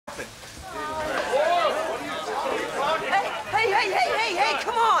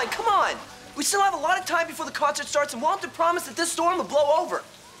We still have a lot of time before the concert starts, and we'll have to promise that this storm will blow over.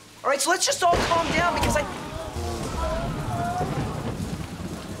 All right, so let's just all calm down because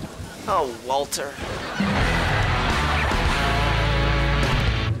Oh, Walter.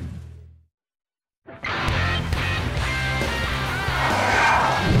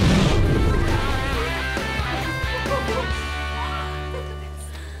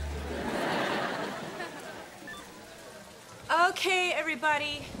 Okay,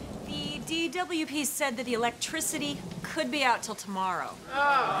 everybody. The DWP said that the electricity could be out till tomorrow.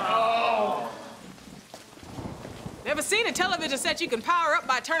 Oh. Never seen a television set you can power up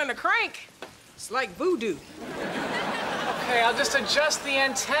by turning a crank. It's like voodoo. Okay, I'll just adjust the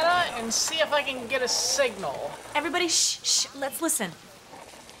antenna and see if I can get a signal. Everybody, shh, let's listen.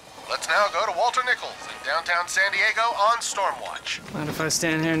 Let's now go to Walter Nichols in downtown San Diego on Storm Watch. Mind if I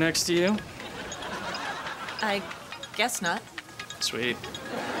stand here next to you? I guess not. Sweet.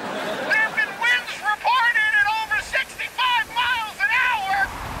 There have been winds reported at over 65 miles an hour!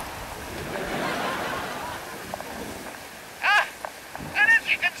 And as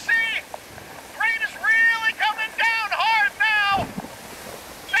you can see, rain is really coming down hard now!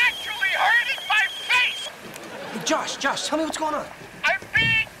 It's actually hurting my face! Hey, Josh, tell me what's going on. I'm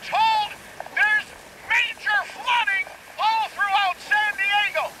being told there's major flooding all throughout San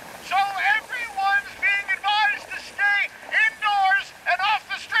Diego, so everyone's being advised to stay indoors and off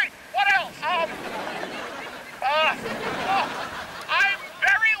the street. What else? I'm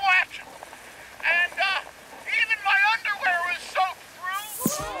very wet, and even my underwear was soaked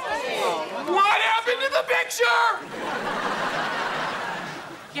through. What happened to the picture?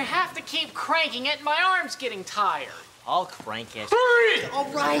 You have to keep cranking it. My arm's getting tired. I'll crank it. 3! All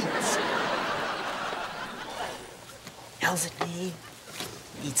right. Yells at me,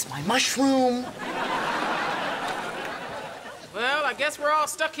 eats my mushroom. Well, I guess we're all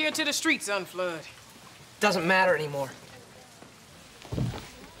stuck here till the streets unflood. Doesn't matter anymore.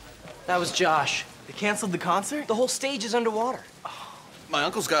 That was Josh. They canceled the concert? The whole stage is underwater. My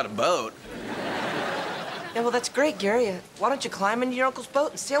uncle's got a boat. Yeah, well, that's great, Gary. Why don't you climb into your uncle's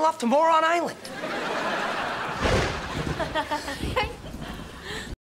boat and sail off to Moron Island?